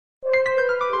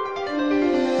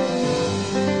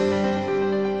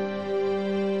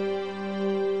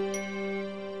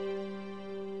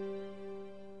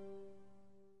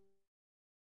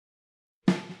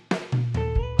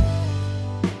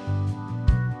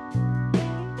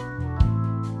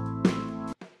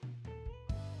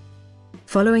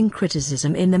following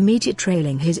criticism in the media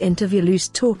trailing his interview. Loose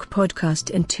Talk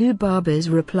podcast and Two Barbers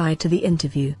replied to the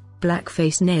interview.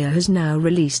 Blackface Naya has now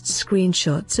released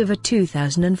screenshots of a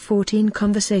 2014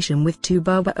 conversation with Two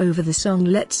Barber over the song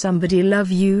Let Somebody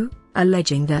Love You,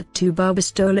 alleging that Two Barber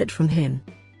stole it from him.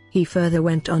 He further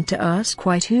went on to ask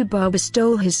why Two Barber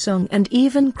stole his song and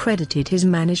even credited his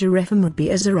manager Efemubi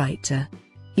as a writer.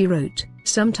 He wrote,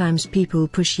 "Sometimes people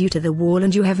push you to the wall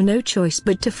and you have no choice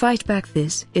but to fight back.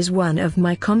 This is one of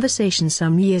my conversations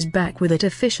some years back with that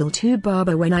official Two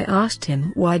Barber when I asked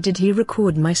him why did he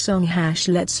record my song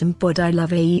Let Somebody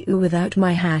Love You without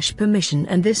my permission,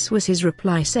 and this was his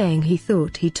reply, saying he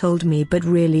thought he told me but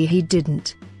really he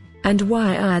didn't. And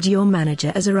why add your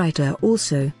manager as a writer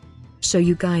also? So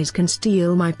you guys can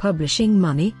steal my publishing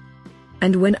money?"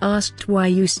 And when asked why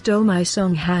you stole my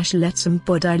song Let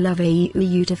Somebody Love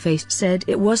You, Tuface said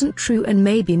it wasn't true and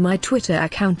maybe my Twitter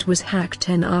account was hacked,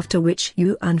 and after which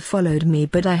you unfollowed me,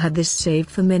 but I had this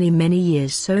saved for many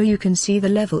years, so you can see the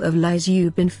level of lies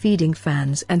you've been feeding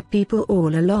fans and people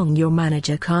all along. Your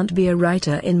manager can't be a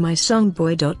writer in my song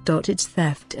boy. It's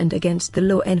theft and against the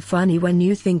law, and funny when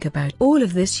you think about all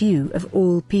of this. You of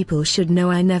all people should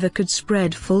know I never could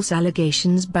spread false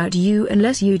allegations about you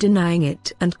unless you denying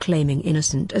it and claiming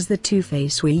innocent as the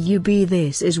Tuface you be.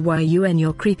 This is why you and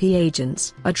your creepy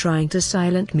agents are trying to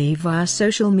silence me via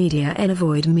social media and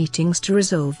avoid meetings to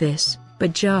resolve this,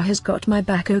 but Ja has got my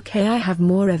back. Okay, I have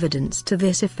more evidence to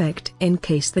this effect in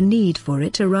case the need for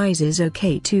it arises.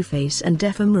 Okay, Tuface and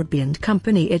Efemubi and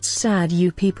company, it's sad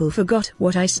you people forgot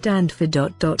what I stand for.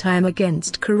 I am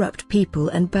against corrupt people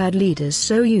and bad leaders,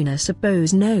 so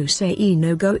suppose no say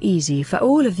no go easy for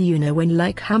all of when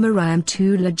like hammer I am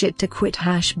too legit to quit.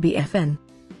 BFN.